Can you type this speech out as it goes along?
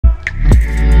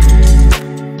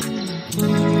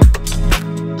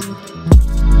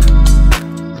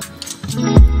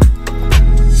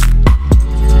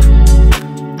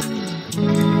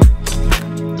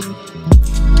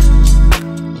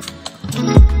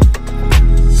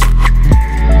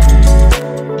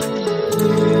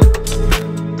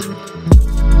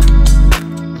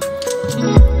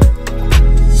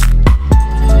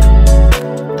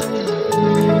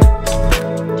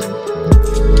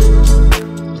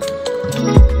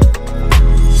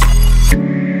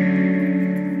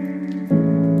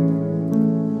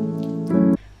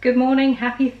morning,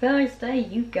 happy Thursday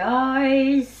you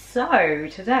guys. So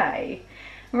today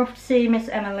we're off to see Miss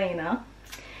Emelina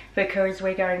because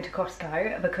we're going to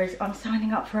Costco because I'm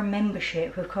signing up for a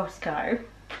membership with Costco.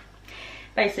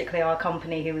 Basically our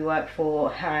company who we work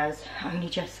for has only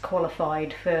just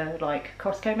qualified for like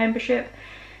Costco membership,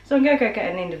 so I'm gonna go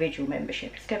get an individual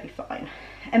membership. It's gonna be fine.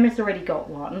 Emma's already got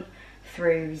one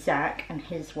through Zach and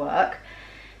his work,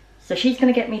 so she's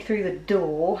going to get me through the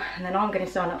door, and then I'm going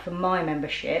to sign up for my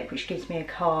membership, which gives me a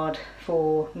card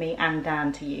for me and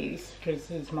Dan to use because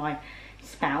he's my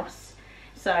spouse,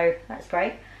 so that's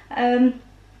great. So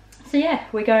yeah,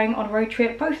 we're going on a road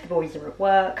trip. Both the boys are at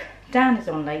work. Dan is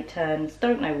on late turns,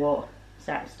 don't know what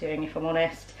Zach's doing if I'm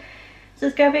honest. So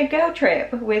it's going to be a girl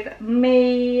trip with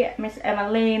me, Miss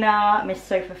Emelina, Miss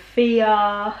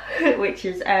Sophia, which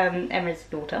is Emma's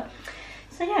daughter.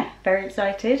 So yeah, very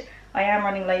excited. I am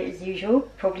running late as usual.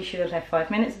 Probably should have left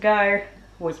 5 minutes ago.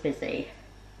 Was busy.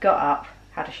 Got up,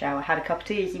 had a shower, had a cup of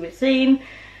tea as you would have seen,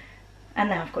 and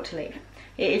now I've got to leave.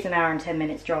 It is an hour and 10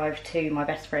 minutes drive to my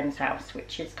best friend's house,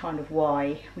 which is kind of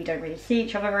why we don't really see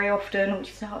each other very often,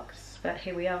 which sucks, but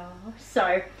here we are.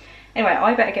 So anyway,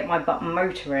 I better get my butt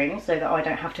motoring so that I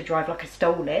don't have to drive like I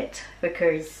stole it,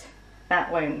 because that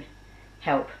won't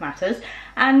help matters.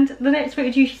 And the next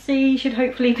footage you see should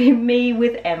hopefully be me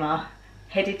with Emma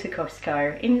headed to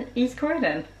Costco in East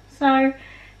Croydon. So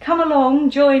come along,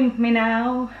 join me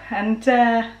now, and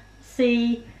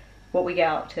see what we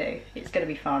get up to. It's going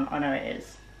to be fun, I know it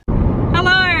is.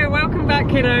 Hello, welcome back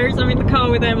kiddos. I'm in the car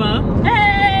with Emma.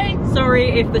 Hey!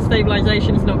 Sorry if the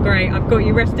stabilisation is not great. I've got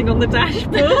you resting on the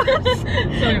dashboard.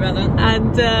 Sorry about that.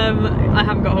 And I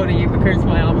haven't got hold of you because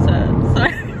my arms hurt.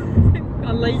 So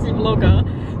a lazy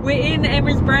vlogger. We're in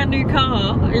Emma's brand new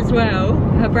car as well,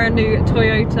 her brand new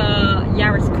Toyota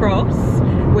Yaris Cross,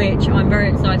 which I'm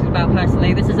very excited about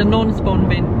personally. This is a non-spawn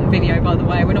video, by the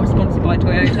way. We're not sponsored by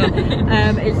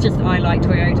Toyota. It's just I like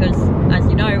Toyotas. As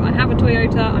you know, I have a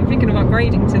Toyota. I'm thinking of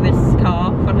upgrading to this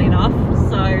car, funnily enough.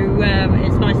 So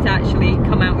it's nice to actually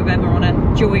come out with Emma on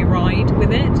a joy ride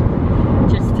with it,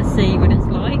 just to see what it's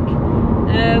like.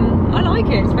 I like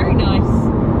it, it's very nice,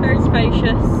 very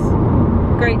spacious.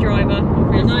 Great driver,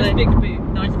 obviously. A nice big boot.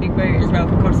 Nice big boot as well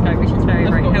for Costco, which is very,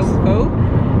 very helpful.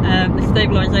 The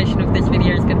stabilisation of this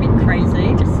video is going to be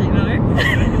crazy, just so you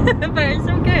know. But it's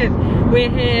all good. We're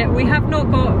here. We have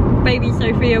not got baby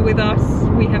Sophia with us.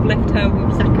 We have left her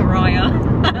with Zachariah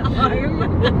at home.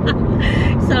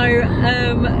 So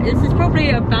this is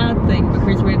probably a bad thing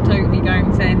because we're totally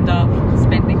going to end up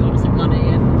spending lots of money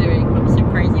and doing lots of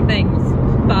crazy things.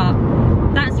 But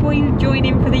that's why you join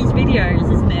in for these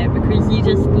videos, isn't it? Because you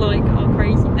just like our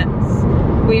craziness.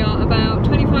 We are about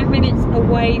 25 minutes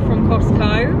away from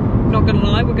Costco. Not gonna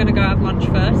lie, we're gonna go have lunch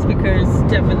first because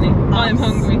definitely I am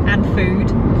hungry. And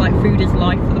food, like food is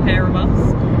life for the pair of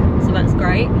us. So that's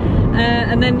great.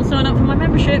 And then sign up for my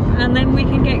membership, and then we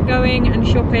can get going and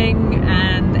shopping,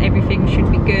 and everything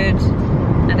should be good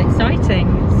and exciting.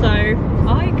 So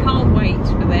I can't wait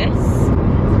for this.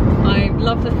 I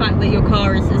love the fact that your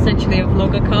car is essentially a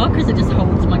vlogger car because it just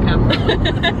holds my camera.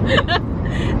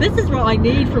 This is what I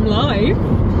need from life.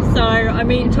 So, I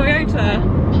mean, Toyota.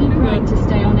 Keep right to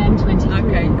stay on M23.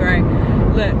 Okay, great.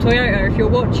 Look, Toyota, if you're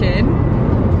watching,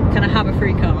 can I have a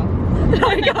free car?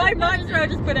 Like, I might as well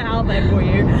just put it out there for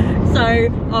you. So,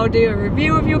 I'll do a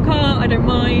review of your car, I don't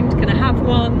mind. Can I have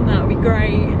one? That would be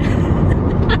great.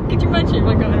 Could you imagine if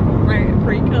I got a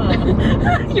free car?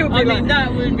 I mean,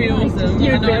 that would be awesome.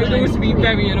 You'd I would also be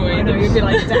very annoyed. I know, you'd be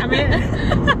like, damn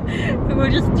it.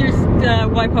 We'll just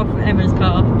wipe off Emma's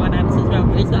car finance as well,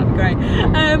 please. That'd be great.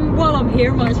 While I'm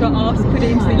here, I might as well ask, put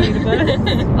it into the universe.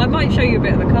 I might show you a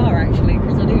bit of the car actually,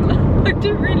 because I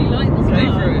do really like this car.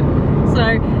 Go for it. So,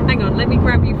 hang on, let me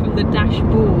grab you from the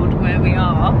dashboard where we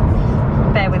are.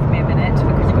 Bear with me a minute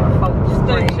because you've got a fold screen.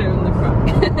 Don't show them the crack.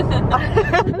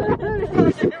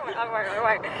 I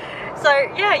won't. So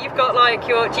yeah, you've got like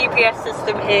your GPS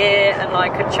system here and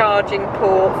like a charging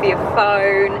port for your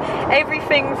phone.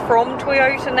 Everything from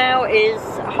Toyota now is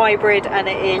hybrid and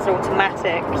it is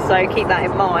automatic, so keep that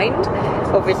in mind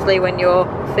obviously when you're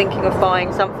thinking of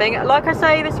buying something. Like I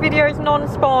say, this video is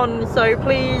non-spawn, so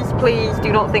please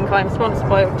do not think I'm sponsored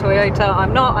by Toyota.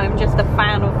 I'm not, I'm just a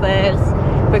fan of theirs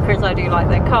because I do like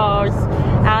their cars,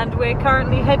 and we're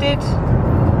currently headed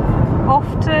off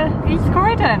to East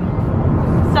Croydon.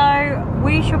 So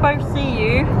we shall both see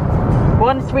you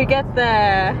once we get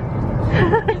there.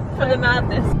 For the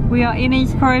madness. We are in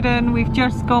East Croydon. We've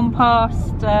just gone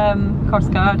past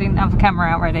Costco. I didn't have the camera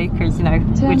out ready because, you know,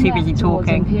 we're too busy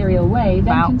talking Imperial Way, then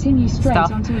about continue straight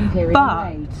stuff. onto Imperial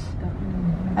Way.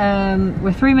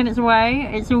 We're 3 minutes away.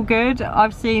 It's all good.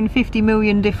 I've seen 50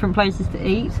 million different places to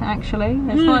eat. Actually,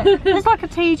 there's like a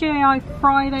TGI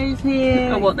Fridays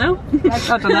here. Oh, what now?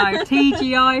 I don't know.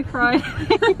 TGI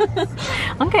Fridays.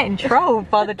 I'm getting trolled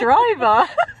by the driver.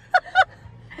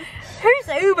 Whose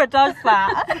Uber does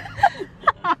that?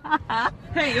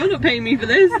 Hey, you're not paying me for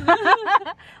this.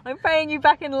 I'm paying you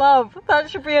back in love. That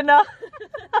should be enough.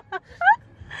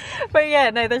 But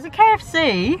yeah, no, there's a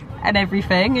KFC and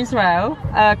everything as well.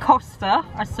 Costa,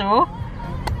 I saw,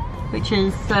 which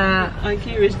is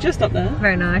IKEA is just up there.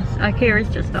 very nice. IKEA is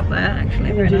just up there,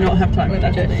 actually. We do not have time for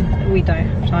that today. We don't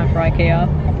have time for IKEA.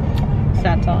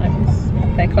 Sad times.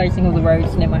 They're closing all the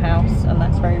roads near my house, and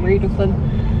that's very rude of them.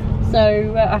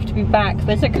 So I have to be back.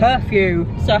 There's a curfew,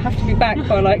 so I have to be back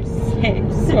by like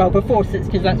 6. Well, before 6,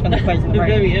 because that's when they're closing the road.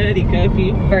 Very early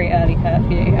curfew. Very early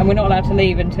curfew, and we're not allowed to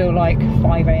leave until like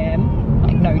 5 AM.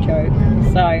 Like, no joke.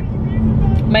 So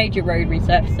major road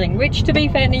resurfacing, which to be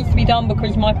fair needs to be done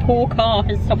because my poor car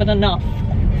has suffered enough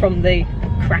from the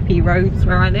crappy roads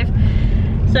where I live.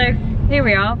 So here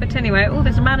we are. But anyway, oh,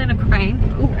 there's a man in a crane.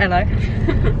 Oh, hello.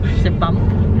 It's a bump.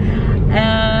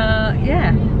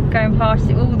 Yeah, going past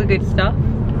all the good stuff.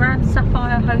 Grand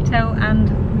Sapphire Hotel and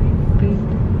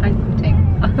boutiquing.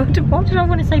 Why did I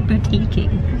want to say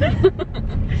boutiquing?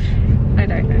 I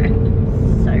don't know.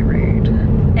 So rude.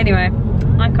 Anyway,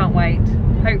 I can't wait.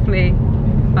 Hopefully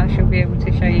I shall be able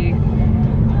to show you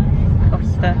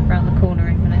Costa around the corner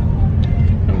in a minute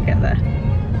when we get there.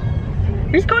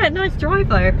 It's quite a nice drive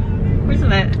though,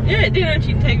 isn't it? Yeah, it didn't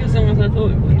actually take as long as I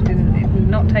thought it would. It did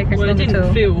not take us long at all. It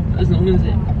didn't feel as long as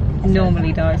it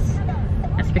normally does.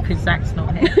 That's because Zach's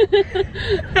not here.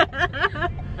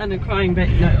 And a crying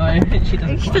baby. No, she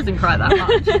doesn't. She doesn't cry that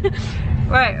much.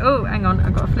 Right, oh, hang on,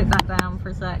 I've got to flip that down for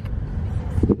a sec.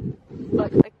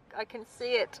 Look, I can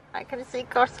see it. I can see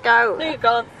Costco. No, you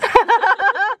can't.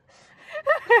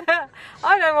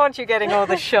 I don't want you getting all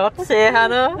the shots here,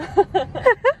 Hannah.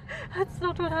 That's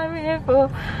not what I'm here for.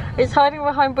 It's hiding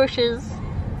behind bushes.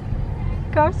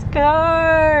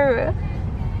 Costco!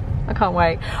 I can't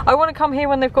wait. I want to come here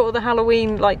when they've got all the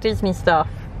Halloween, like, Disney stuff.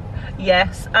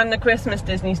 Yes, and the Christmas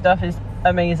Disney stuff is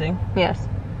amazing. Yes,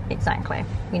 exactly.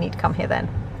 We need to come here then.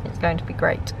 It's going to be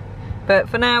great. But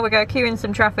for now, we're going to queue in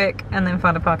some traffic and then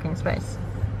find a parking space.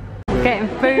 We're getting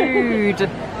food.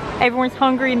 Everyone's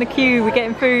hungry in the queue. We're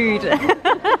getting food.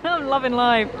 I'm loving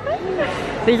life.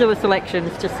 These are the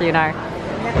selections, just so you know.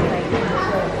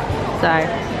 So,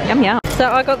 yum yum.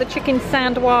 So I got the chicken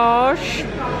sandwich.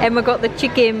 Emma got the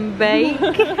chicken bake.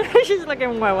 She's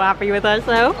looking well happy with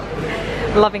herself.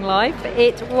 Loving life.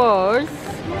 It was,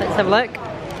 let's have a look.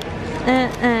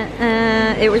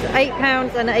 It was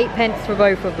 £8 and 8p for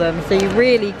both of them. So you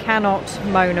really cannot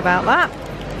moan about that.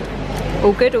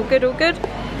 All good, all good, all good.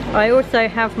 I also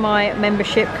have my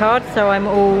membership card, so I'm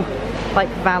all like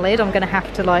valid. I'm gonna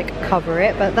have to like cover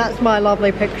it, but that's my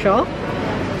lovely picture.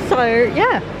 So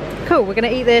yeah, cool. We're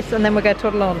gonna eat this and then we're gonna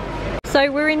toddle on.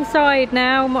 So we're inside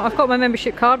now. I've got my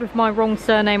membership card with my wrong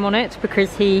surname on it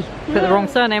because he put the wrong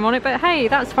surname on it, but hey,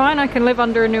 that's fine. I can live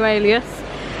under a new alias.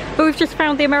 But we've just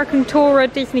found the American Tourer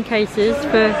Disney cases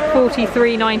for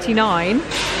 $43.99,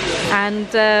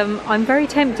 and I'm very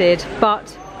tempted,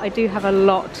 but I do have a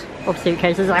lot of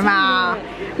suitcases. I'm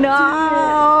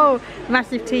no,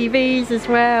 massive TVs as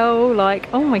well. Like,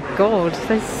 oh my god,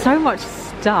 there's so much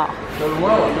stuff.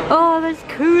 Oh, there's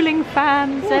cooling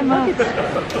fans, Emma.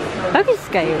 Focus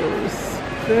scales,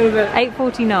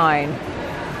 $8.49.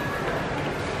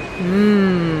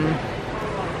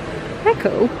 They're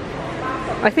cool.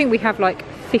 I think we have like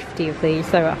 50 of these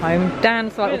though at home.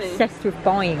 Dan's like obsessed with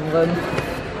buying them.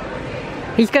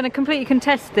 He's going to completely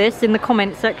contest this in the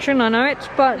comment section, I know it,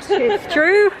 but it's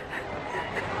true.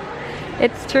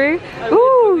 It's true.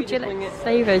 Ooh, Gillette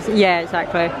Savers. Yeah,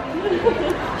 exactly.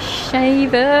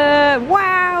 Shaver.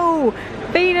 Wow!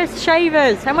 Venus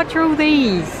shavers. How much are all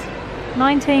these?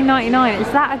 $19.99.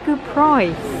 Is that a good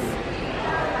price?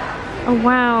 Oh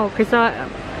wow, because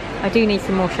I do need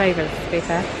some more shavers, to be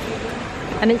fair.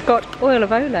 And it's got oil of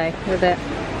Olay with it.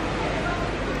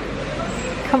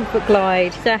 Comfort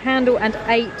Glide, so a handle and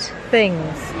 8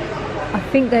 things. I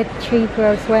think they're cheaper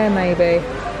elsewhere maybe.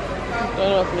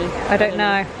 I don't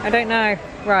know, I don't know.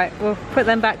 Right, we'll put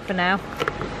them back for now.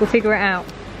 We'll figure it out.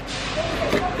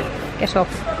 Get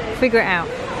off, figure it out.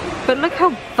 But look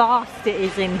how vast it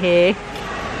is in here.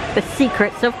 The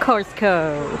secrets of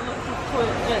Costco.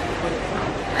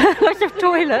 Lots of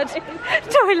toilet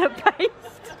paste.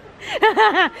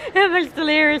 Emma's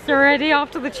delirious already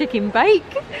after the chicken bake.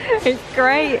 It's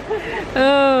great.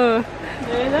 Oh.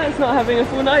 No, that's not having a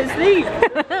full night's sleep.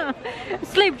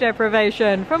 Sleep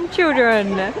deprivation from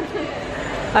children.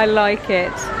 I like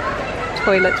it.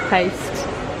 Toilet paste.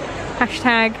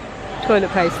 Hashtag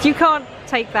toilet paste. You can't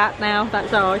take that now.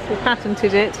 That's ours. We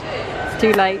patented it. It's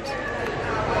too late.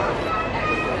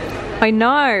 I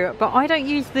know, but I don't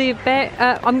use the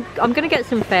I'm gonna get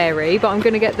some fairy, but I'm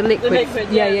gonna get the liquid. The liquid,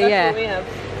 yeah. That's what we have.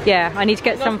 Yeah, I need to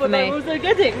get That's some for me. What I'm also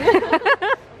getting.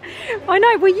 I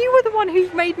know, well you were the one who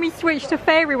made me switch to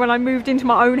fairy when I moved into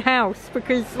my own house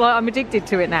because like I'm addicted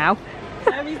to it now.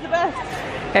 Fairy's the best.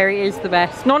 Fairy is the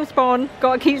best. Non-spawn,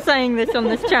 gotta keep saying this on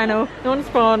this channel.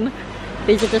 Non-spawn.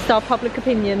 These are just our public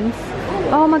opinions.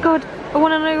 Oh my god, I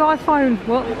want a new iPhone.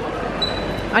 What?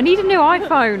 I need a new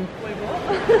iPhone.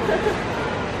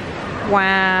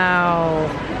 Wow.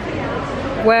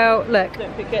 Well, look.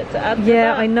 Don't forget to add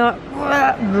yeah, I know.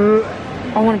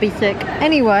 I want to be sick.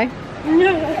 Anyway.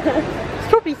 It's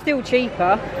probably still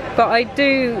cheaper, but I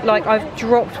do, like, I've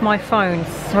dropped my phone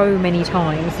so many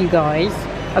times, you guys.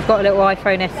 I've got a little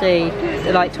iPhone SE,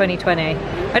 like 2020.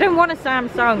 I don't want a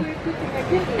Samsung.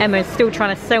 Emma's still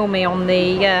trying to sell me on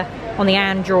the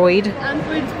Android.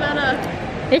 Android's better.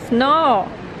 It's not.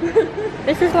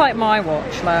 This is like my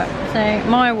watch, look. So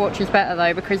my watch is better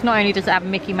though because not only does it have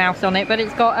Mickey Mouse on it, but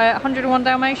it's got a 101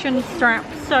 Dalmatian strap.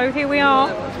 So here we are.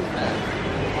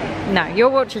 No, your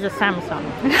watch is a Samsung.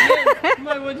 Yes,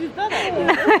 my watch is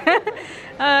better.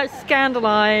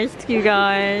 Scandalised, you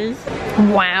guys.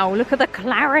 Wow, look at the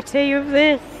clarity of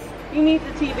this. You need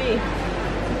the TV.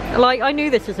 Like, I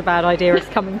knew this was a bad idea, us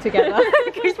coming together.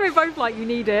 Because we're both like, you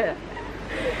need it.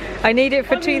 I need it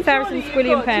for 2,000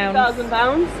 squillion pounds. 2,000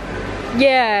 pounds?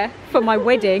 Yeah, for my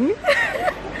wedding.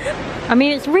 I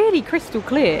mean, it's really crystal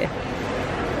clear.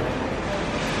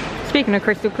 Speaking of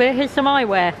crystal clear, here's some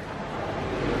eyewear.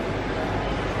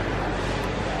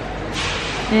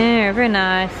 Yeah, very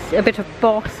nice. A bit of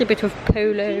Boss, a bit of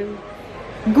Polo.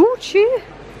 Gucci. I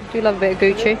do love a bit of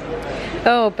Gucci.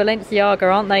 Oh,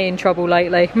 Balenciaga, aren't they in trouble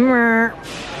lately? Oh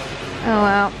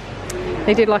wow.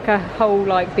 They did like a whole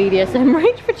like BDSM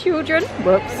range for children.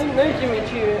 Whoops. I didn't know Jimmy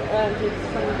Choo did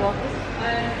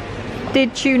sunglasses.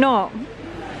 Did you not?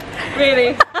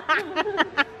 Really?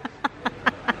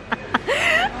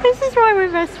 This is why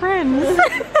we're best friends.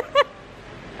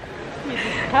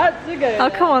 Had to go. Oh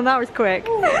come on, that was quick.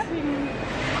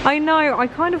 I know, I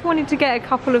kind of wanted to get a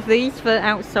couple of these for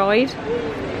outside.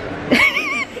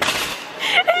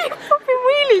 Are you popping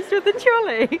wheelies with the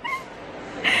trolley?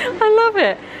 I love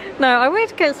it. No, I wanted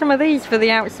to get some of these for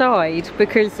the outside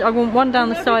because I want one down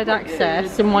the side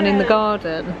access and one in the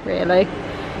garden, really.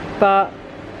 But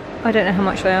I don't know how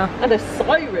much they are. And a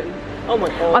siren. Oh my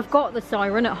god. I've got the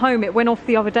siren at home. It went off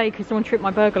the other day because someone tripped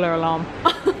my burglar alarm.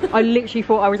 I literally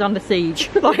thought I was under siege.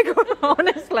 Like,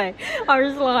 honestly. I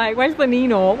was like, where's the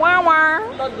Nino? Wah wah.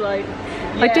 Floodlight.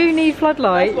 Yes. I do need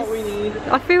floodlights. That's what we need.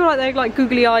 I feel like they're like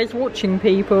googly eyes watching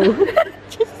people.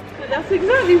 That's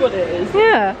exactly what it is.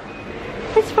 Yeah.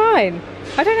 It's fine.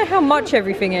 I don't know how much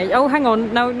everything is. Oh, hang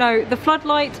on. No, no. The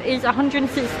floodlight is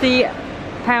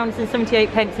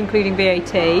 £160.78 including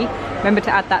VAT. Remember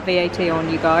to add that VAT on,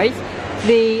 you guys.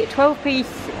 The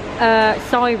 12-piece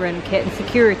siren kit and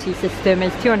security system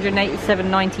is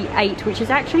 £287.98, which is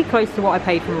actually close to what I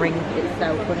paid from Ring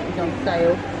itself when it was on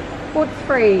sale. What's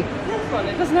free? That's fun.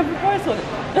 It doesn't have a price on it.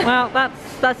 Well,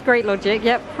 that's great logic.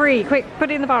 Yep, free. Quick,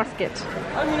 put it in the basket.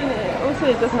 I mean, also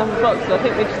it doesn't have a box, so I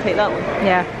think we just take that one.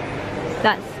 Yeah,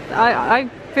 I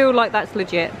feel like that's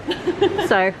legit.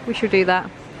 So we should do that.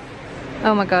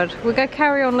 Oh my god, we'll go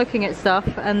carry on looking at stuff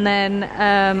and then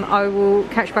I will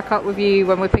catch back up with you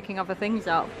when we're picking other things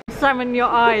up. Examine your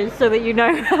eyes so that you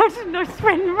know how to not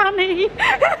spend money.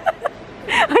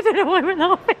 I don't know why we're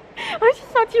laughing. I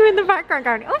just saw you in the background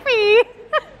going, Oofy!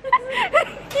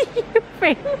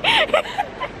 Oofy!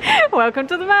 Welcome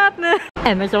to the madness.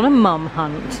 Emma's on a mum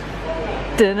hunt.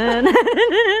 We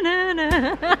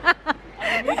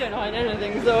don't hide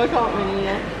anything, so I can't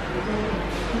really...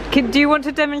 Do you want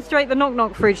to demonstrate the knock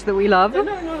knock fridge that we love? No,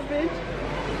 no, bitch.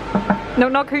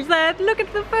 Knock knock, who's there? Look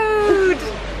at the food!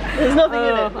 There's nothing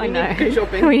in it. I know. Need to go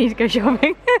shopping. We need to go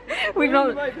shopping. we've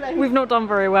not done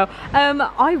very well.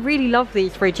 I really love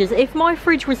these fridges. If my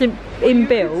fridge was in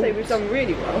build, say we've done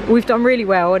really well. We've done really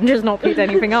well and just not picked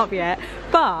anything up yet.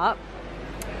 But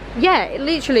yeah,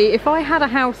 literally, if I had a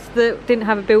house that didn't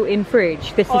have a built-in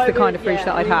fridge, this is the kind of fridge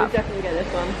that I'd have. Would definitely get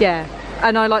this one. Yeah,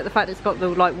 and I like the fact it's got the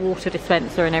like water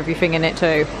dispenser and everything in it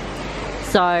too.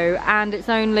 So, and it's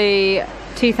only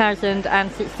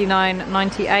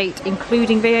 £2,069.98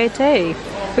 including VAT,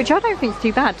 which I don't think is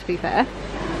too bad, to be fair.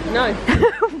 No.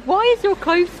 Why is your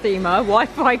clothes steamer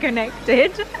Wi-Fi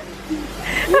connected?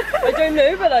 I don't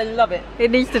know, but I love it. It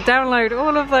needs to download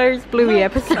all of those Bluey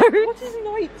episodes. What is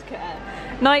night care?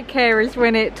 Night care is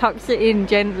when it tucks it in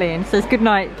gently and says good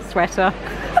night, sweater.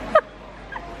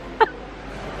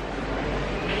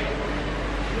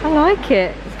 I like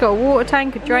it. It's got a water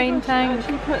tank, a drain tank.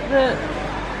 You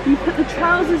put the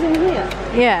trousers in here.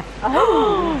 Yeah.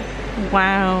 Oh.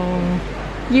 Wow.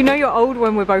 You know you're old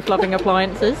when we're both loving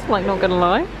appliances, like not gonna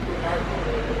lie.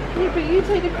 Yeah, but you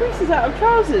take the creases out of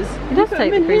trousers. It does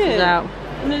take the creases out.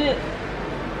 And then it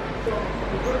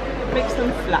makes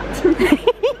them flat.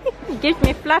 It gives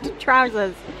me flat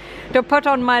trousers to put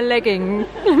on my legging,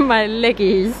 my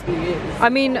leggies. I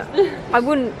mean, I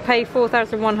wouldn't pay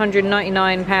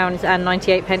 £4,199 and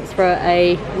 98 pence for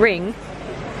a ring.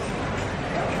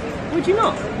 Would you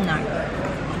not? No.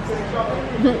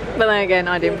 But then again,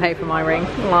 I didn't pay for my ring.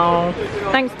 Oh.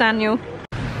 Thanks, Daniel.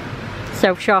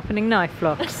 Self-sharpening knife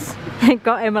blocks. It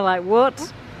got Emma like,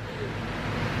 what?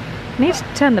 I need to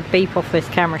turn the beep off this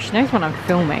camera. She knows when I'm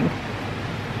filming.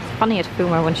 It's funnier to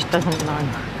film her when she doesn't know.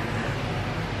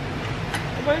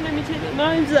 It won't let me take the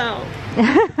knives out.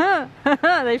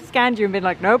 They've scanned you and been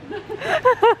like, nope. They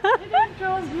don't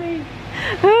trust me.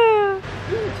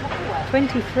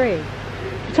 23.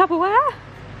 Tupperware?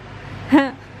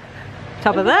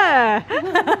 Tupper there.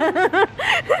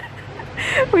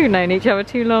 We've known each other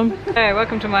too long. Hey,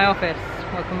 welcome to my office.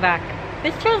 Welcome back.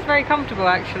 This chair's very comfortable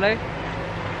actually.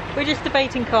 We're just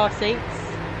debating car seats.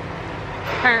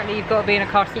 Apparently you've got to be in a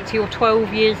car seat till you're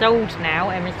 12 years old now,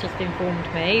 Emma's just informed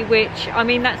me, which, I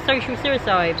mean, that's social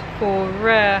suicide for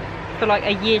like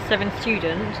a year 7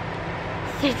 student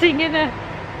sitting in a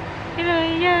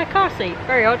car seat.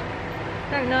 Very odd.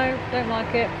 Don't know, don't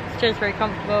like it. This chair's very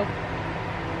comfortable.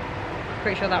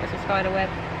 Pretty sure that was a spider web.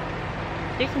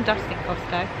 Do some dusting,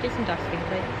 Costco. Do some dusting,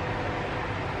 please.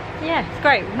 Yeah, it's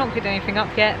great. We've not picked anything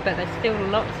up yet, but there's still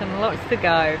lots and lots to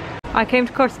go. I came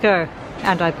to Costco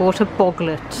and I bought a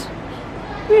boglet.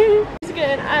 He's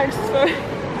getting axe for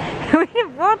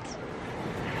What?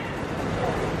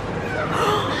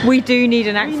 We do need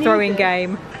an axe throwing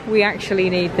game. We actually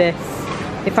need this.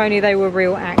 If only they were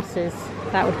real axes.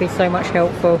 That would be so much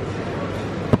helpful.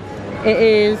 It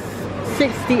is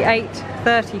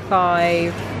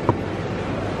 $68.35.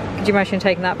 Could you imagine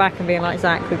taking that back and being like,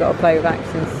 Zach, we've got to play with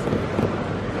axes?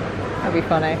 That'd be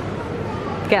funny.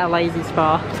 Get a lazy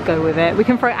spar to go with it. We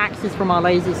can throw axes from our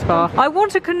lazy spar. I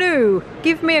want a canoe.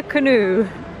 Give me a canoe.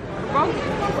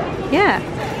 Yeah.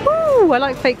 Ooh, I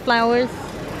like fake flowers.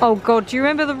 Oh God, do you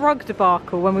remember the rug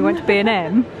debacle when we went to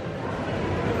B&M?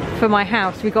 For my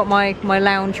house, we got my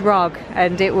lounge rug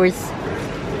and it was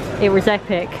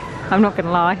epic. I'm not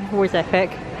gonna lie, it was epic.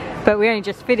 But we only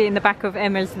just fit it in the back of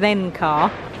Emma's then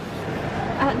car.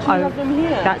 Actually have them here.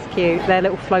 That's cute. They're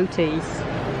little floaties.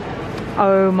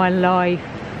 Oh my life.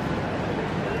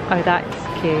 Oh, that's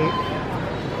cute.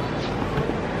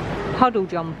 Puddle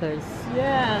jumpers.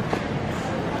 Yeah.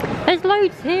 There's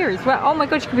loads here as well. Oh my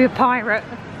god, you could be a pirate.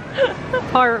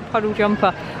 Pirate puddle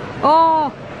jumper.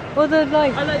 Oh, well the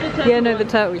like. I like the turtle. Yeah, no, the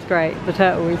turtle is great. The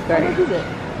turtle is great. How much is it?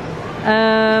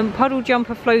 Puddle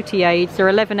jumper floaty aids are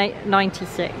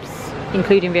 $11.96,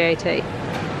 including VAT.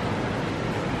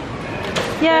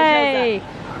 Yay!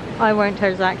 I won't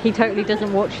tell Zach. He totally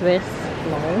doesn't watch this.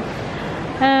 No.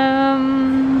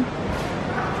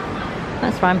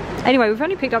 That's fine. Anyway, we've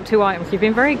only picked up 2 items. You've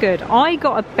been very good. I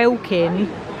got a Belkin.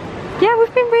 Yeah,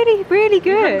 we've been really, really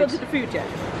good. We haven't got to the food yet.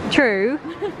 True.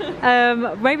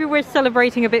 Maybe we're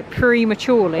celebrating a bit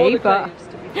prematurely, but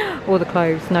or the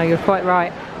clothes. No, you're quite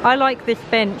right. I like this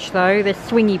bench though, this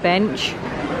swingy bench.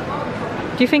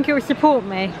 Do you think it would support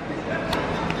me?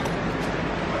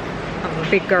 I'm a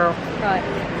big girl. Right.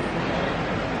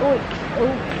 Oh,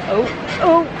 oh, oh,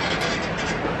 oh.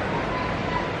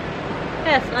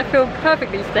 Yes, I feel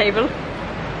perfectly stable.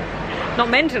 Not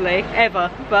mentally,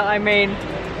 ever, but I mean,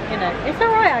 you know, it's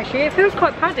alright actually. It feels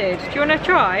quite padded. Do you want to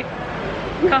try?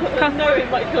 Come, No, it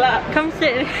might collapse. Come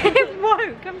sit. It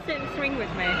won't. Come sit and swing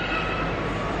with me.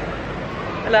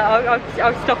 Look,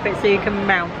 I'll stop it so you can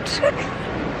mount.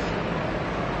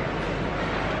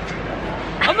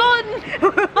 I'm on!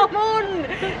 I'm on!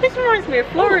 This reminds me of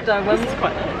Florida when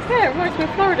quite nice. yeah, it reminds me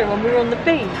of Florida when we were on the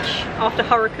beach after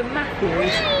Hurricane Matthew.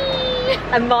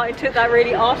 And Martin took that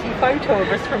really arty photo of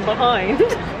us from behind.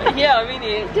 Yeah, I mean,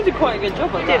 he did quite a good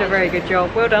job on that. He did a very good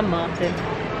job. Well done, Martin.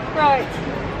 Right.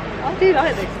 I do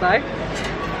like this though.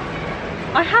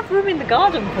 I have room in the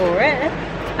garden for it.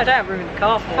 I don't have room in the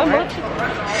car for it. How much?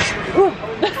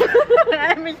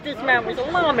 Emma's dismount was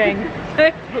alarming.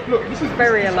 Look, this is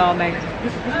Very alarming.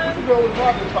 This is the girl with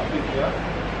garden top, yeah?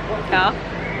 Yeah.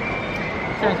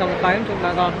 Someone's on the phone talking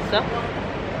about garden stuff.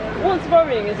 what's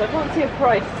worrying is I can't see a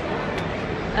price.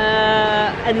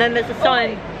 And then there's a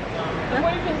sign. The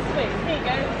woven swing, here you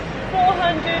go,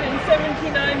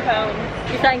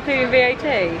 £479. Is that including VAT?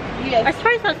 Yes. I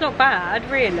suppose that's not bad,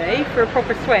 really, for a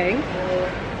proper swing.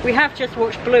 We have just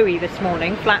watched Bluey this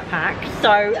morning, flat pack,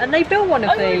 so, and they built one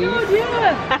of these. Oh my god,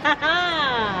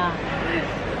 yeah!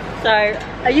 So,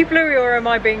 are you Bluey or am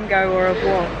I Bingo or a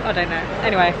what? I don't know.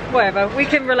 Anyway, whatever. We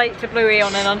can relate to Bluey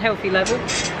on an unhealthy level.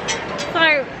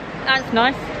 So, that's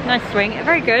nice. Nice swing.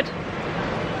 Very good.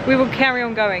 We will carry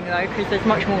on going though, because there's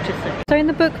much more to see. So in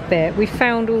the book bit, we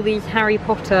found all these Harry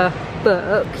Potter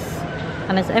books,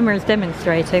 and as Emma is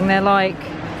demonstrating, they're like,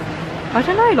 I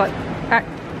don't know, like,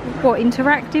 what,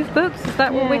 interactive books? Is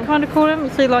that what we kind of call them?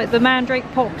 So like the mandrake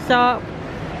pops up.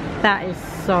 That is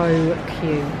so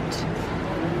cute.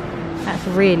 That's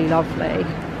really lovely.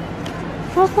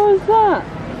 What was that?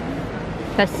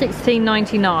 They're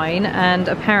 $16.99 and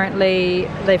apparently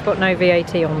they've got no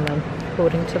VAT on them,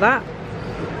 according to that.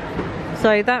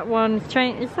 So that one's,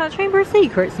 is that Chamber of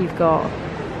Secrets you've got?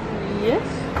 Yes.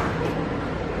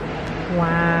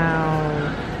 Wow.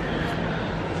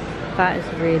 That is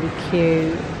really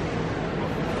cute.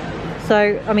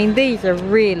 So, I mean, these are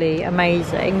really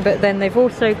amazing, but then they've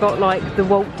also got like the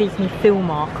Walt Disney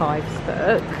Film Archives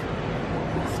book,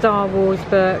 Star Wars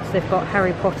books, they've got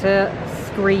Harry Potter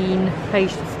screen,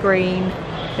 page to screen,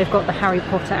 they've got the Harry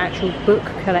Potter actual book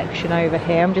collection over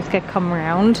here. I'm just going to come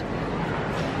round.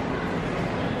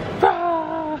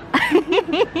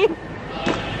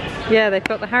 Yeah, they've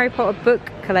got the Harry Potter book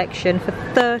collection for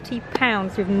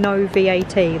 £30 with no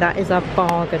VAT. That is a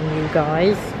bargain, you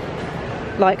guys.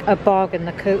 Like a bargain,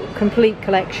 the complete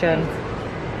collection.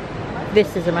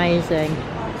 This is amazing.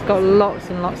 It's got lots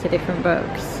and lots of different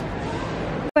books.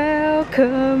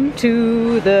 Welcome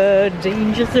to the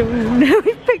danger zone.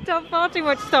 We've picked up far too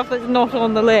much stuff that's not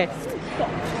on the list.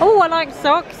 Oh, I like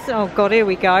socks. Oh god, here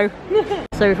we go.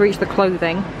 So we've reached the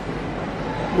clothing.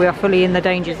 We are fully in the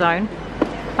danger zone.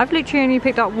 I've literally only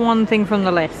picked up one thing from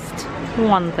the list.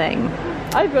 One thing.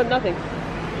 I've got nothing.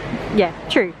 Yeah,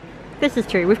 true. This is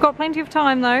true. We've got plenty of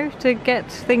time though to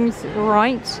get things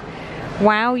right.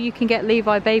 Wow, you can get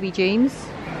Levi baby jeans.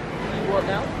 What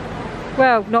now?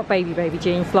 Well, not baby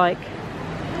jeans, like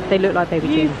they look like baby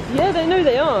jeans. Yeah, they know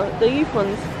they are. The youth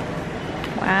ones.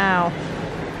 Wow.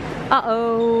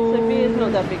 Uh-oh. Sophia's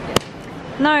not that big yet.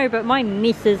 No, but my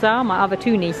nieces are, my other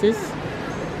two nieces.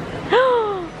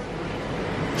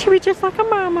 She'll be just like a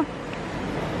mama.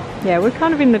 Yeah, we're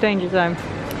kind of in the danger zone.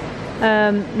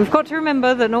 We've got to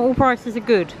remember that not all prices are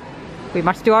good. We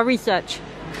must do our research.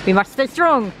 We must stay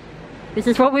strong. This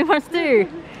is what we must do.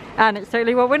 And it's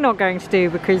totally what we're not going to do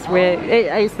because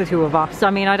it's the two of us. I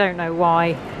mean, I don't know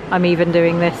why I'm even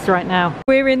doing this right now.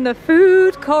 We're in the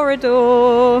food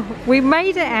corridor. We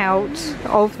made it out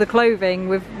of the clothing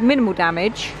with minimal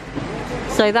damage.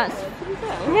 So that's,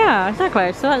 yeah,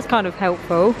 exactly. So that's kind of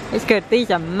helpful. It's good. These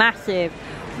are massive.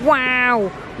 Wow.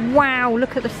 Wow,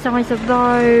 look at the size of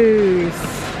those.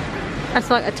 That's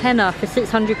like a tenner for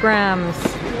 600 grams.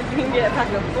 You can get a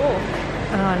pack of 4.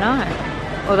 Oh, I know.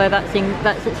 Although that's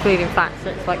excluding fat,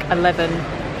 so it's like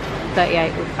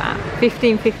 11.38 with fat.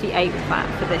 15.58 with fat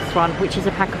for this one, which is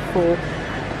a pack of 4.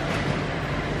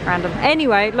 Random.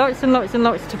 Anyway, lots and lots and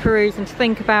lots to peruse and to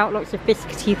think about. Lots of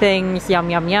biscuity things.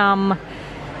 Yum, yum, yum.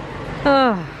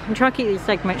 Oh, I'm trying to keep these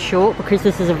segments short because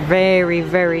this is a very,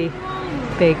 very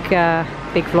big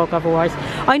big vlog otherwise.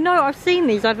 I know, I've seen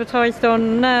these advertised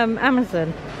on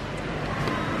Amazon.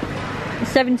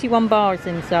 71 bars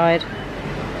inside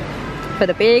for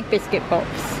the big biscuit box.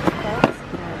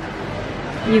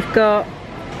 You've got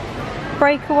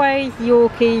Breakaways,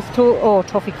 Yorkies,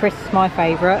 Toffee Crisps, my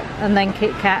favourite, and then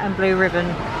Kit Kat and Blue Ribbon.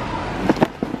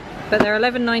 But they're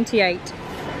 $11.98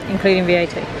 including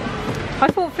VAT. I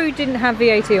thought food didn't have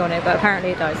VAT on it, but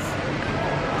apparently it does.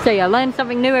 So yeah, learn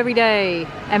something new every day.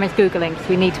 Emma's Googling, so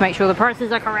we need to make sure the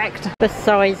prices are correct. The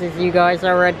sizes, you guys,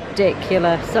 are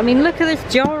ridiculous. I mean, look at this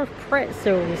jar of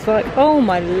pretzels. Like, oh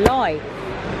my life.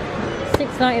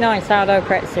 $6.99 sourdough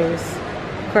pretzels.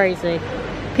 Crazy.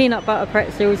 Peanut butter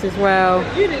pretzels as well.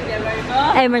 You didn't get very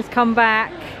far. Emma's come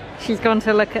back. She's gone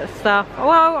to look at stuff.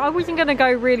 Well, I wasn't going to go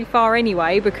really far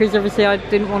anyway, because obviously I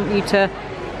didn't want you to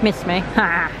miss me.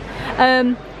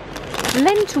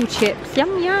 Lentil chips,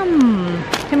 yum yum.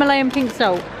 Himalayan pink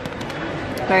salt,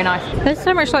 very nice. There's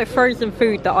so much like frozen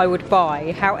food that I would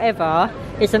buy. However,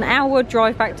 it's an hour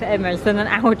drive back to Emma's, then an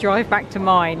hour drive back to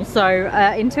mine. So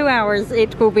in 2 hours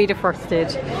it will be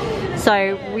defrosted.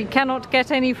 So we cannot get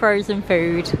any frozen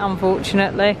food,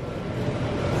 unfortunately.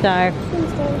 So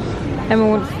Emma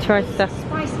wants to try stuff.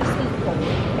 Spicy sweet corn.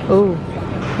 Ooh,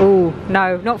 Oh,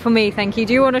 no, not for me, thank you.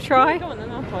 Do you want to try? Yeah, go on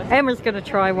then, I'll try. Emma's going to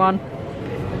try one.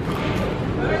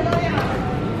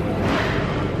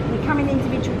 They come in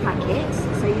individual packets,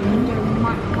 so you can do a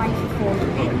microwave for 4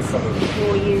 minutes,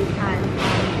 or you can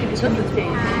give it into the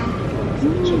pan,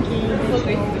 chicken,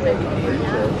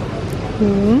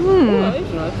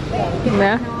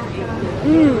 Yeah.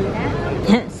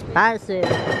 Spicy.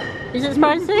 Is it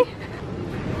spicy?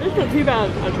 It's not too bad,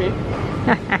 actually.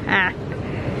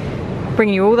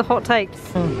 Bringing you all the hot takes.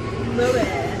 I'm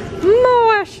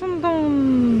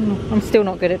still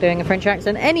not good at doing a French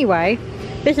accent. Anyway,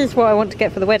 this is what I want to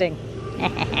get for the wedding.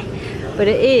 But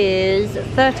it is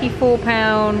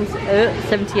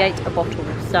 £34.78 a bottle.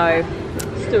 So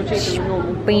Still cheaper than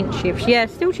normal. Beanchips. Yeah,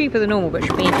 still cheaper than normal, but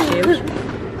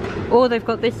Beanchips. Or they've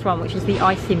got this one, which is the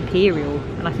Ice Imperial,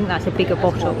 and I think that's a bigger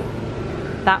bottle.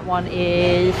 That one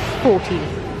is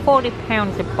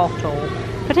 £40 a bottle.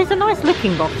 But it's a nice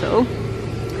looking bottle.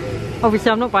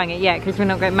 Obviously I'm not buying it yet because we're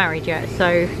not getting married yet, so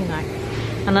you know.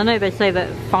 And I know they say that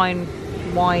fine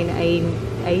wine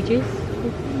ages.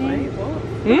 Wait, what?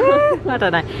 Yeah, I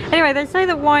don't know. Anyway, they say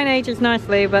that wine ages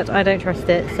nicely, but I don't trust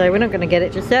it, so we're not going to get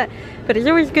it just yet. But it's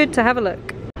always good to have a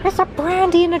look. There's a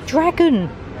brandy and a dragon.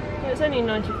 Yeah, it's only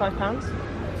 £95.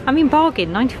 I mean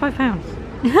bargain, £95.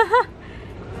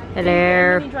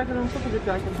 Hello. Mini dragon on top of the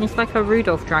dragon. It's like a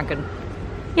Rudolph dragon.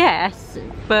 Yes,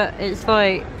 but it's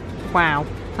like, wow,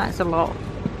 that's a lot.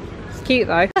 It's cute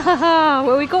though.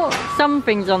 Well, we got some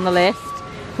things on the list.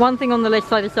 One thing on the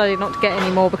list I decided not to get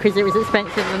anymore because it was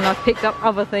expensive, and I've picked up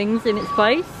other things in its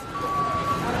place.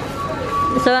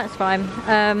 So that's fine.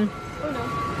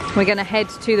 We're going to head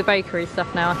to the bakery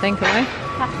stuff now, I think, aren't we?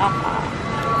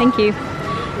 Thank you.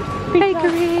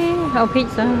 Bakery. Oh,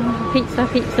 pizza. Pizza,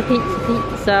 pizza, pizza,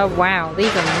 pizza. Wow,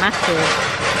 these are massive.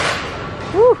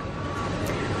 Woo.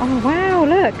 Oh wow,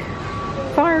 look.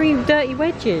 Fiery, dirty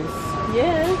wedges.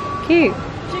 Yeah. Cute.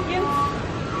 Chicken.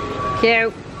 Cute. Do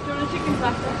you want a chicken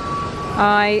platter?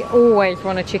 I always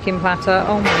want a chicken platter.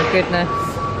 Oh my goodness.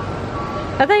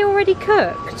 Are they already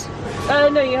cooked?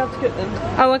 No, you have to cook them.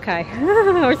 Oh, okay.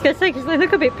 I was going to say, because they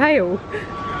look a bit pale.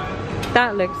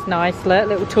 That looks nice. Look,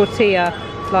 little tortilla,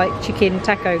 like chicken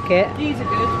taco kit. These are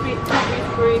good.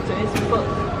 Burritos, but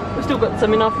we've still got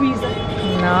some in our freezer.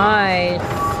 Nice.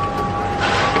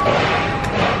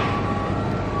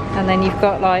 And then you've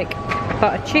got like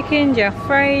butter chicken,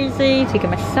 jalfrezi, tikka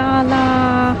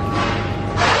masala,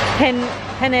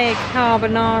 penne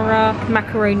carbonara,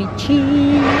 macaroni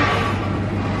cheese.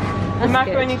 The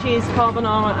macaroni cheese,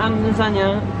 carbonara and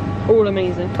lasagna, all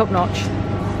amazing. Top notch.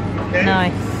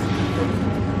 Nice.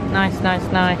 Nice, nice,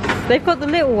 nice. They've got the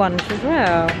little ones as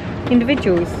well.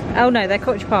 Individuals. Oh no, they're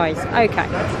cottage pies. Okay.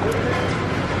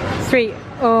 Sweet.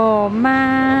 Oh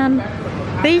man.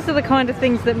 These are the kind of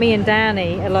things that me and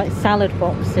Danny are like salad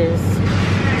boxes.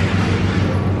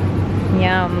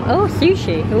 Yum. Oh,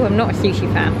 sushi. Oh, I'm not a sushi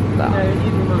fan. But No, neither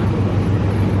am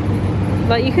I.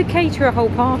 like you could cater a whole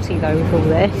party though with all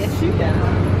this. Yes, you can.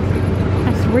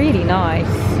 That's really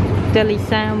nice. Deli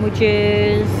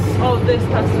sandwiches. Oh, this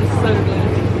pasta is so good.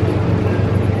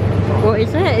 What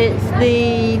is it? It's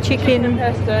the chicken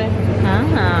pesto.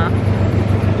 Ah.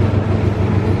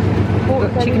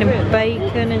 Got chicken and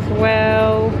bacon as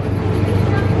well.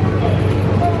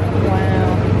 Wow.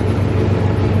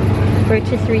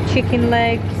 Rotisserie chicken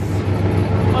legs. Oh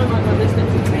my god, this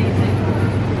looks amazing.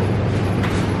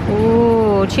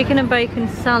 Ooh, chicken and bacon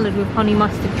salad with honey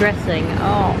mustard dressing.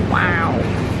 Oh wow.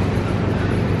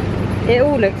 It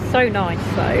all looks so nice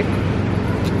though.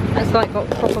 It's like got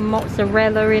proper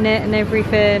mozzarella in it and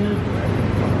everything.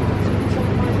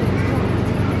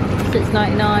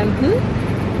 $6.99.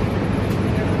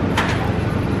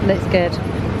 Looks good.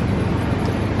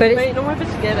 But it's, Wait, no, I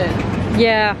just get it.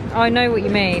 yeah, I know what you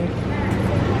mean.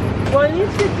 Well, I need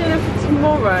to get dinner for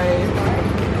tomorrow.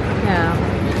 Yeah.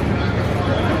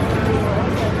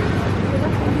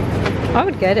 I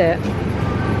would get it.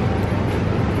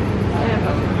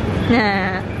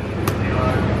 Yeah, Nah.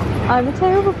 I'm a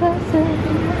terrible person.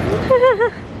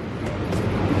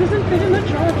 because I'm feeling a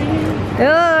trolley.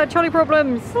 Oh, trolley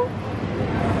problems.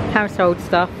 Household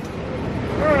stuff.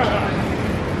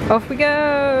 Off we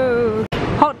go.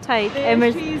 Hot take. This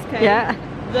Emma's. cheesecake, Yeah.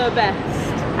 the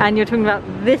best. And you're talking about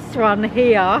this one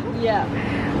here. Yeah.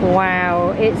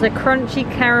 Wow. It's a crunchy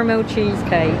caramel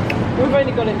cheesecake. We've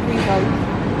only got it 3 times.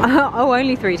 Oh,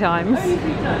 only 3 times. Only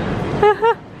 3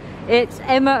 times. It's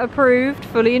Emma approved,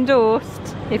 fully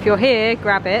endorsed. If you're here,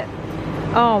 grab it.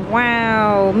 Oh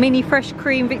wow, mini fresh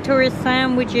cream Victoria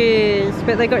sandwiches,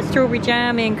 but they got strawberry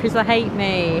jam in because they hate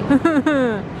me.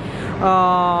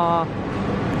 Oh,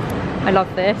 I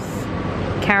love this.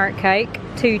 Carrot cake,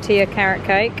 2-tier carrot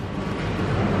cake.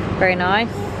 Very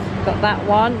nice. Got that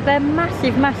one. They're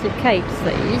massive, massive cakes,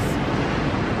 these.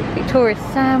 Victoria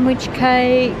sandwich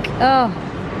cake. Oh,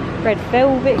 red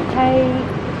velvet cake.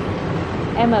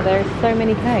 Emma, there are so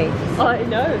many cakes. I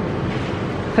know.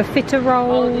 Profiterole.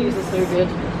 Oh, these are so good.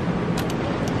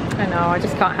 I know, I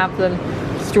just can't have them.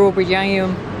 Strawberry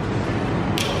jam.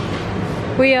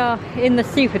 We are in the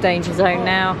super danger zone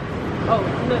now. Oh,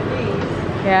 look,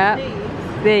 these. Yeah.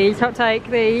 These, hot take,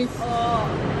 these.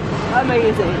 Oh,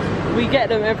 amazing. We get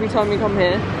them every time we come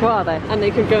here. What are they? And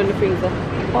they could go in the freezer.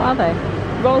 What are they?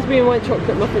 Raspberry and white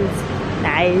chocolate muffins.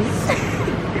 Nice.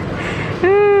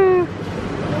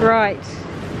 Right,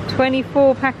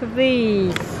 24 pack of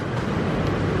these.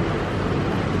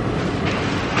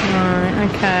 Right,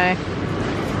 okay.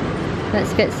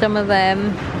 Let's get some of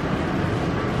them.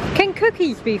 Can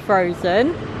cookies be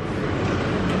frozen?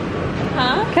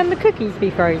 Huh? Can the cookies be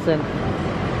frozen?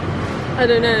 I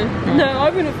don't know. No, I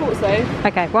wouldn't have thought so.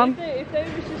 Okay, well, If they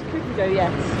was just cookie dough,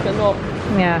 yes, but not.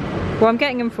 yeah. Well, I'm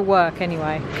getting them for work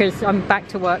anyway, because I'm back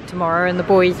to work tomorrow and the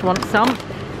boys want some.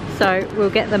 So we'll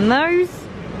get them those.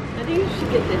 I think you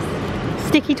should get this.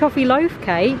 Sticky toffee loaf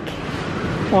cake.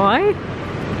 Why?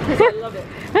 Because I love it.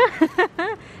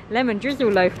 Lemon drizzle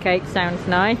loaf cake sounds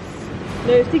nice.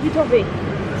 No, sticky toffee.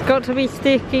 It's got to be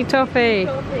sticky toffee.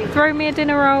 Toffee. Throw me a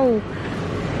dinner roll.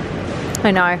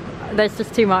 I know, there's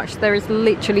just too much. There is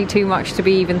literally too much to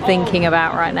be even thinking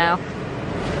about right now.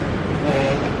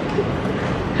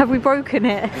 Have we broken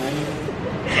it?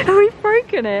 Have we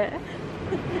broken it?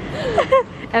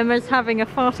 Emma's having a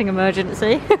farting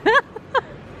emergency.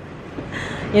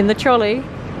 In the trolley. You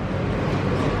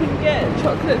can get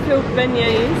chocolate filled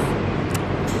beignets.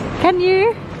 Can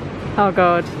you? Oh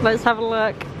god, let's have a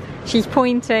look. She's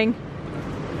pointing.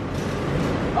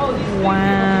 Oh, these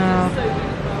Wow. are so good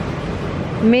as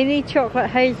well. Mini chocolate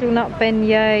hazelnut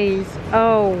beignets.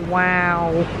 Oh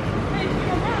wow. Hey, do you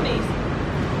want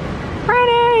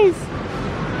Brownies!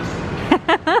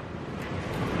 brownies?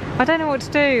 I don't know what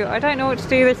to do. I don't know what to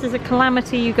do. This is a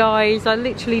calamity, you guys. I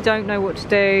literally don't know what to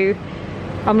do.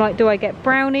 I'm like, do I get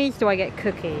brownies? Do I get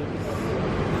cookies?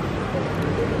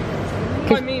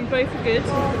 I mean, both are good.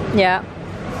 Yeah.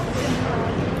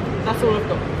 That's all I've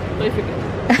got. Both are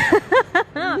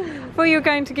good. Well, you're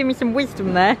going to give me some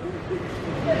wisdom there.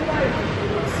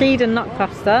 Seed and nut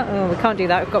cluster. Oh, we can't do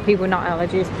that. We've got people with nut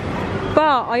allergies.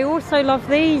 But I also love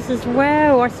these as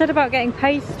well. I said about getting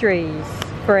pastries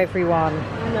for everyone.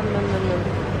 Nom, nom, nom, nom.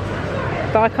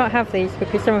 But I can't have these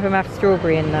because some of them have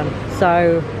strawberry in them.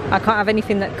 So I can't have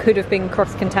anything that could have been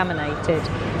cross-contaminated.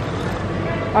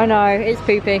 I know, it's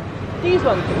poopy. These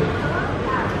ones.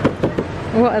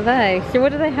 What are they? So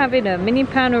what do they have in them? Mini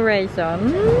pan or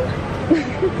raisin?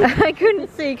 I couldn't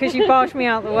see because you barged me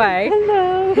out the way.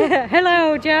 Hello.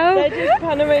 Hello, Joe. They're just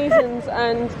pan of raisins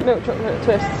and milk chocolate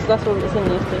twists. That's all that's in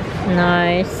these two.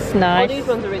 Nice, Oh, nice. these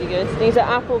ones are really good. These are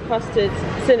apple, custard,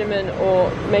 cinnamon, or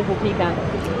maple pecan.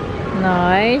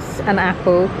 Nice. An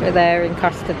apple there and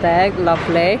custard there.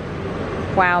 Lovely.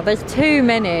 Wow, there's too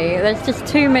many. There's just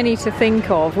too many to think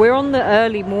of. We're on the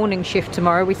early morning shift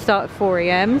tomorrow. We start at 4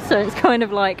 AM, so it's kind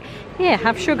of like, yeah,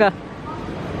 have sugar.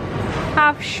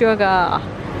 Have sugar.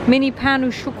 Mini pan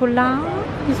au chocolat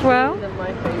as well. These are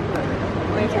my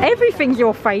favourite. Everything's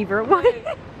your favourite. Why?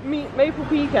 Maple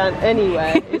pecan,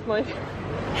 anyway, is my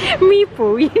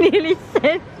Meeple, you nearly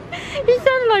said. You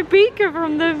sounded like Beaker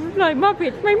from the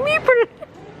Muppets. My meeple.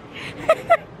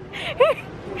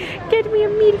 Get me a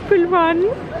meeple one.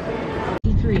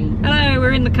 Hello,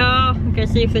 we're in the car. I'm gonna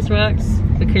see if this works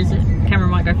because the camera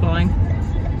might go flying.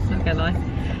 Not gonna lie.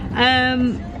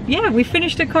 Yeah, we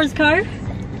finished at Costco.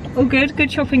 All good,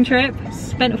 good shopping trip.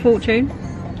 Spent a fortune,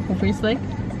 obviously.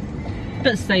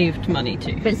 but saved money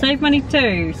too. But saved money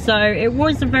too. So it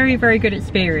was a very, very good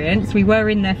experience. We were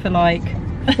in there for like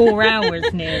 4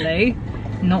 hours nearly.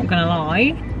 Not gonna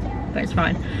lie, but it's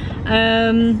fine.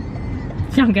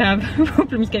 So I'm gonna have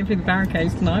problems getting through the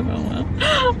barricades tonight, but well,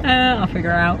 I'll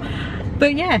figure it out.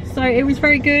 But yeah, so it was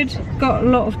very good. Got a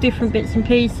lot of different bits and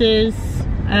pieces.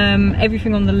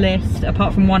 Everything on the list,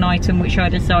 apart from one item which I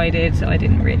decided I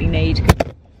didn't really need.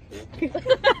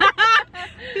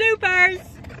 Bloopers!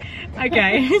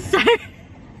 Okay, so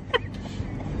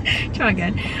try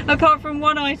again. Apart from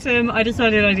one item, I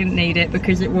decided I didn't need it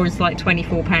because it was like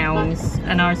 £24,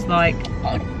 and I was like,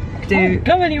 dude,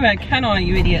 go anywhere, can I,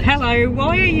 you idiot? Hello,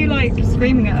 why are you like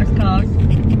screaming at us, cars?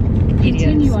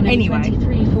 Idiots. On Anyway,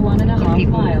 A23 for 1.5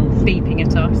 people miles. beeping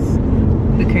at us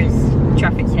because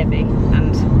traffic's heavy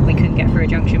and we couldn't get through a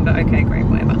junction, but okay, great,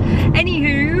 whatever.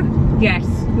 Anywho, yes,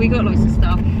 we got lots of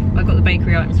stuff. I got the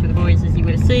bakery items for the boys, as you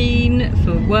would have seen,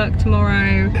 for work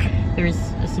tomorrow. There is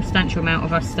a substantial amount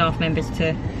of us staff members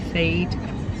to feed,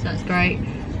 so that's great.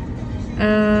 Did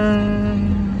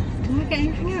I get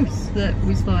anything else that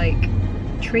was like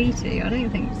treaty? I don't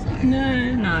think so.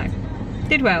 No.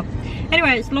 Did well.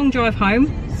 Anyway, it's a long drive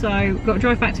home, so got to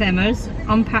drive back to Emma's,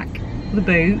 unpack the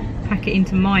boot, pack it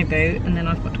into my boot, and then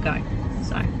I've got to go.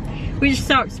 So, which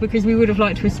sucks because we would have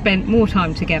liked to have spent more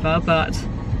time together, but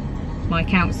my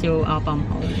council are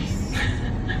bumholes.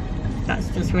 That's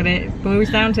just what it boils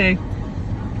down to,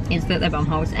 is that they're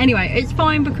bumholes. Anyway, it's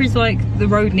fine because like the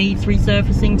road needs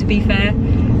resurfacing, to be fair,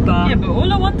 but Yeah, but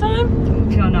all at one time?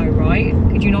 I know, right?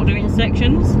 Could you not do it in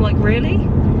sections? Like, really?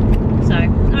 So,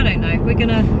 I don't know. We're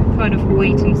gonna kind of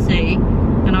wait and see,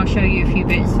 and I'll show you a few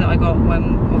bits that I got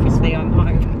when obviously I'm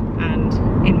home and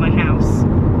in my house,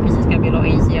 because it's gonna be a lot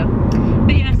easier.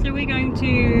 But yeah, so we're going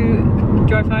to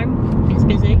drive home. It's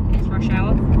busy, it's rush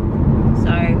hour. So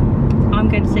I'm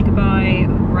going to say goodbye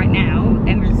right now.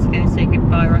 Emma's going to say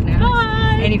goodbye right now.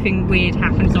 Bye! Anything weird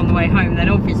happens on the way home, then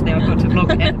obviously I've got to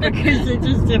vlog it, because it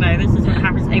just, you know, this is what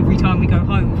happens every time we go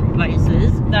home from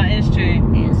places. That is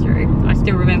true. It is true. I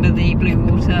still remember the Blue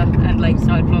Water and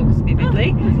Lakeside vlogs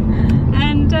vividly.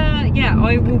 And yeah,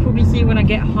 I will probably see you when I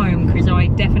get home, because I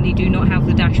definitely do not have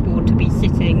the dashboard to be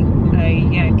sitting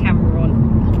a camera on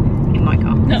in my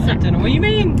car. I don't know what you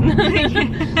mean.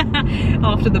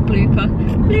 After the bloopers.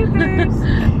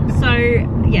 So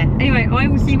yeah, anyway, I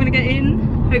will see you when I get in.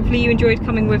 Hopefully you enjoyed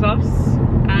coming with us,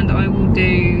 and I will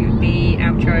do the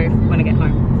outro when I get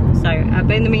home. So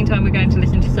but in the meantime, we're going to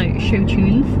listen to show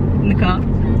tunes in the car.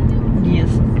 Yes.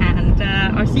 And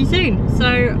I'll see you soon. So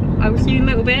I will see you in a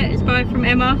little bit. It's bye from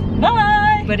Emma.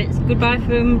 Bye! But it's goodbye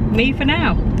from me for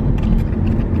now.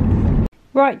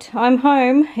 Right, I'm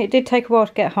home. It did take a while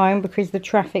to get home because the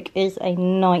traffic is a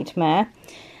nightmare.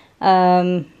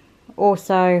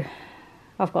 Also,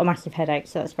 I've got a massive headache,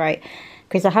 so that's great,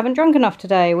 because I haven't drunk enough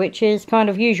today, which is kind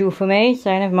of usual for me, so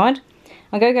never mind.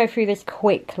 I'm going to go through this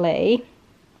quickly,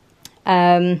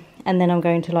 and then I'm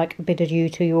going to like bid adieu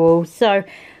to you all. So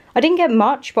I didn't get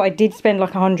much, but I did spend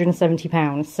like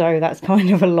 £170, so that's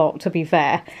kind of a lot, to be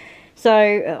fair.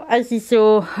 So as you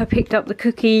saw, I picked up the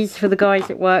cookies for the guys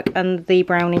at work and the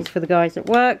brownies for the guys at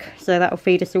work, so that'll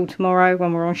feed us all tomorrow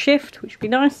when we're on shift, which would be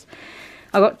nice.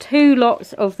 I got 2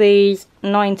 lots of these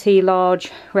 90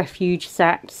 large refuge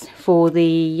sacks for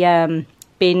the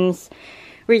bins. The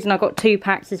reason I got 2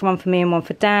 packs is one for me and one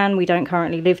for Dan. We don't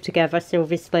currently live together, so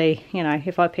obviously, you know,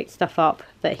 if I pick stuff up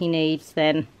that he needs,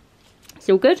 then it's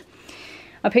all good.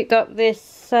 I picked up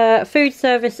this food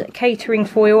service catering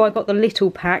foil. I got the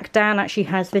little pack. Dan actually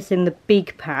has this in the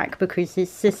big pack because his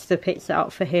sister picks it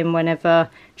up for him whenever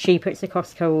she puts a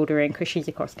Costco order in, because she's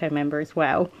a Costco member as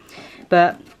well.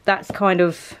 But that's kind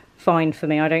of fine for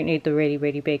me. I don't need the really,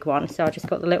 really big one, so I just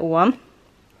got the little one.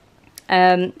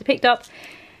 Picked up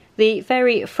the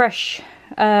very fresh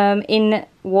in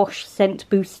wash scent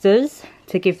boosters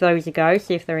to give those a go,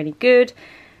 see if they're any good.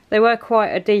 They were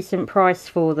quite a decent price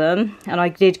for them, and I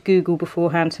did Google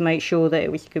beforehand to make sure that it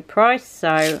was a good price,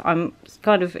 so I'm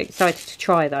kind of excited to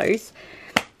try those.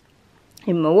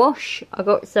 In my wash, I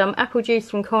got some apple juice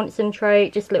from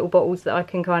Concentrate, just little bottles that I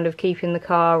can kind of keep in the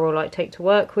car or like take to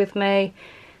work with me.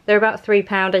 They're about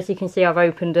 £3. As you can see, I've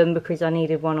opened them because I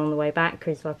needed one on the way back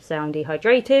because like I say, I'm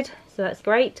dehydrated, so that's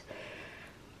great.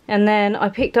 And then I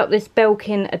picked up this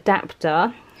Belkin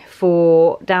adapter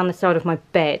for down the side of my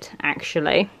bed,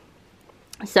 actually.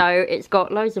 So it's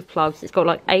got loads of plugs, it's got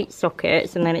like 8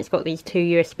 sockets, and then it's got these 2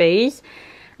 USBs,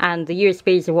 and the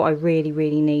USBs are what I really,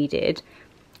 really needed,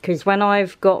 because when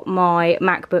I've got my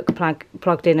MacBook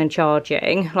plugged in and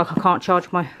charging, like I can't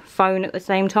charge my phone at the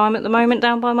same time at the moment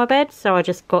down by my bed, so I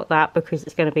just got that because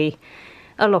it's going to be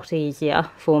a lot easier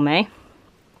for me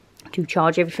to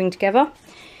charge everything together.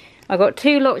 I got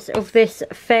 2 lots of this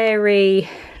Fairy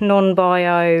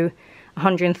non-bio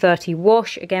 130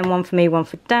 wash, again one for me, one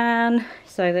for Dan,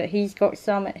 so that he's got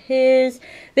some at his.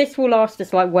 This will last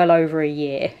us like well over a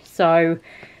year, so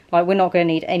like we're not going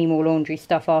to need any more laundry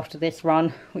stuff after this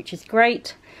run, which is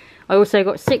great. I also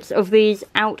got 6 of these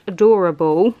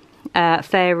Outdoorable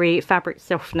Fairy fabric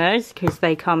softeners, because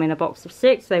they come in a box of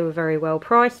 6. They were very well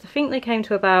priced. I think they came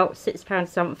to about £6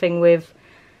 something with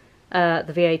the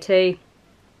VAT.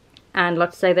 And like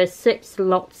I say, there's 6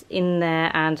 lots in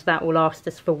there, and that will last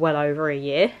us for well over a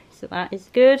year, so that is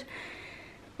good.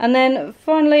 And then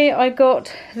finally I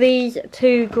got these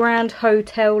 2 Grand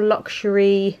Hotel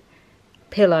luxury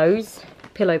pillow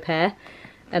pair,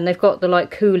 and they've got the like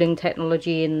cooling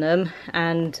technology in them,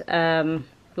 and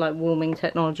like warming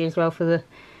technology as well for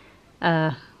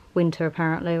the winter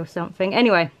apparently or something.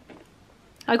 Anyway,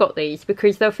 I got these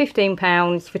because they were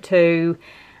 £15 for 2,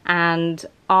 and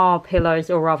our pillows,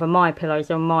 or rather my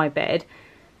pillows on my bed,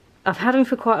 I've had them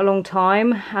for quite a long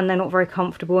time and they're not very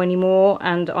comfortable anymore,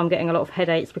 and I'm getting a lot of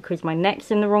headaches because my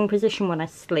neck's in the wrong position when I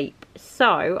sleep.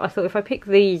 So I thought if I pick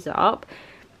these up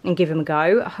and give them a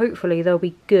go, hopefully they'll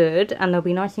be good and they'll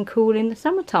be nice and cool in the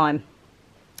summertime.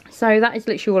 So that is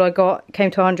literally all I got. It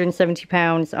came to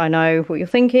 £170. I know what you're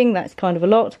thinking, that's kind of a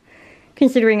lot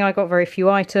considering I got very few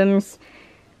items,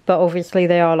 but obviously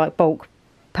they are like bulk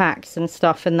packs and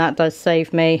stuff, and that does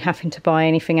save me having to buy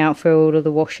anything out for all of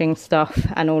the washing stuff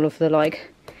and all of the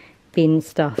like bin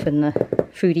stuff and the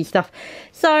foodie stuff.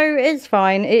 So it's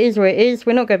fine, it is what it is.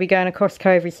 We're not going to be going to Costco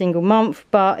every single month,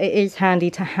 but it is handy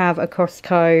to have a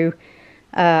Costco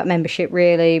membership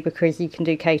really, because you can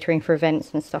do catering for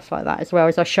events and stuff like that, as well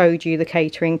as I showed you the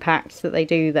catering packs that they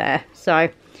do there. So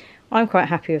I'm quite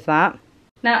happy with that.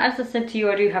 Now, as I said to you,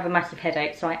 I do have a massive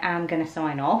headache, so I am going to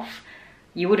sign off.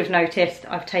 You would have noticed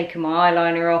I've taken my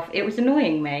eyeliner off. It was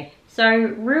annoying me. So,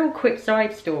 real quick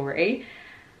side story.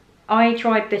 I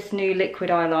tried this new liquid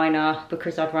eyeliner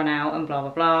because I'd run out and blah blah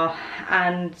blah,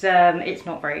 and it's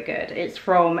not very good. It's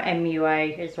from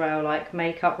MUA as well, like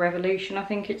Makeup Revolution I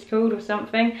think it's called, or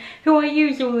something, who I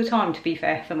use all the time, to be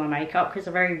fair, for my makeup, because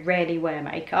I very rarely wear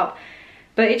makeup.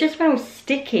 But it just felt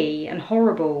sticky and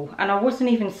horrible, and I wasn't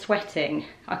even sweating.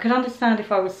 I could understand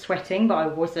if I was sweating, but I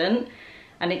wasn't.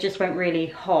 And it just went really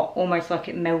hot, almost like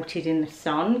it melted in the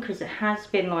sun, because it has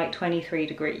been like 23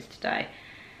 degrees today.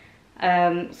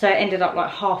 So it ended up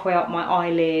like halfway up my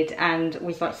eyelid and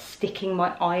was like sticking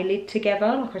my eyelid together.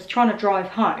 Like I was trying to drive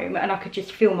home and I could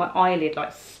just feel my eyelid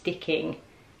like sticking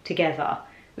together,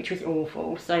 which was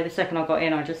awful. So the second I got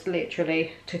in, I just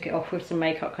literally took it off with some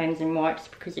makeup cleansing wipes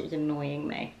because it was annoying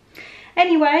me.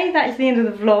 Anyway, that is the end of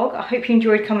the vlog. I hope you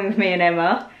enjoyed coming with me and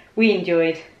Emma. We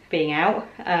enjoyed being out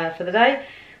for the day.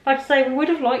 Like I say, we would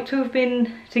have liked to have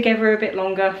been together a bit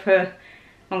longer for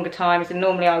longer times, and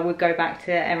normally I would go back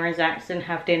to Emma and Zach's and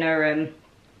have dinner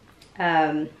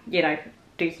and you know,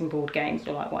 do some board games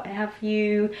or like what have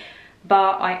you.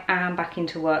 But I am back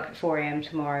into work at 4 AM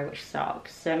tomorrow, which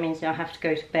sucks. So it means I have to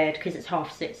go to bed, because it's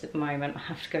 6:30 at the moment. I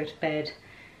have to go to bed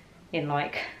in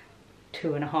like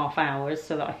 2.5 hours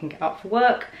so that I can get up for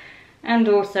work. And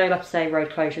also, like I say, road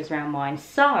closures around mine.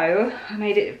 So I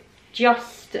made it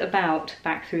just about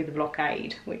back through the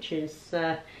blockade, which is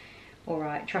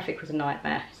alright. Traffic was a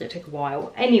nightmare, so it took a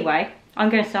while. Anyway, I'm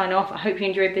going to sign off. I hope you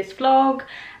enjoyed this vlog,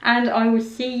 and I will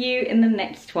see you in the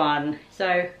next one.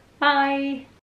 So, bye!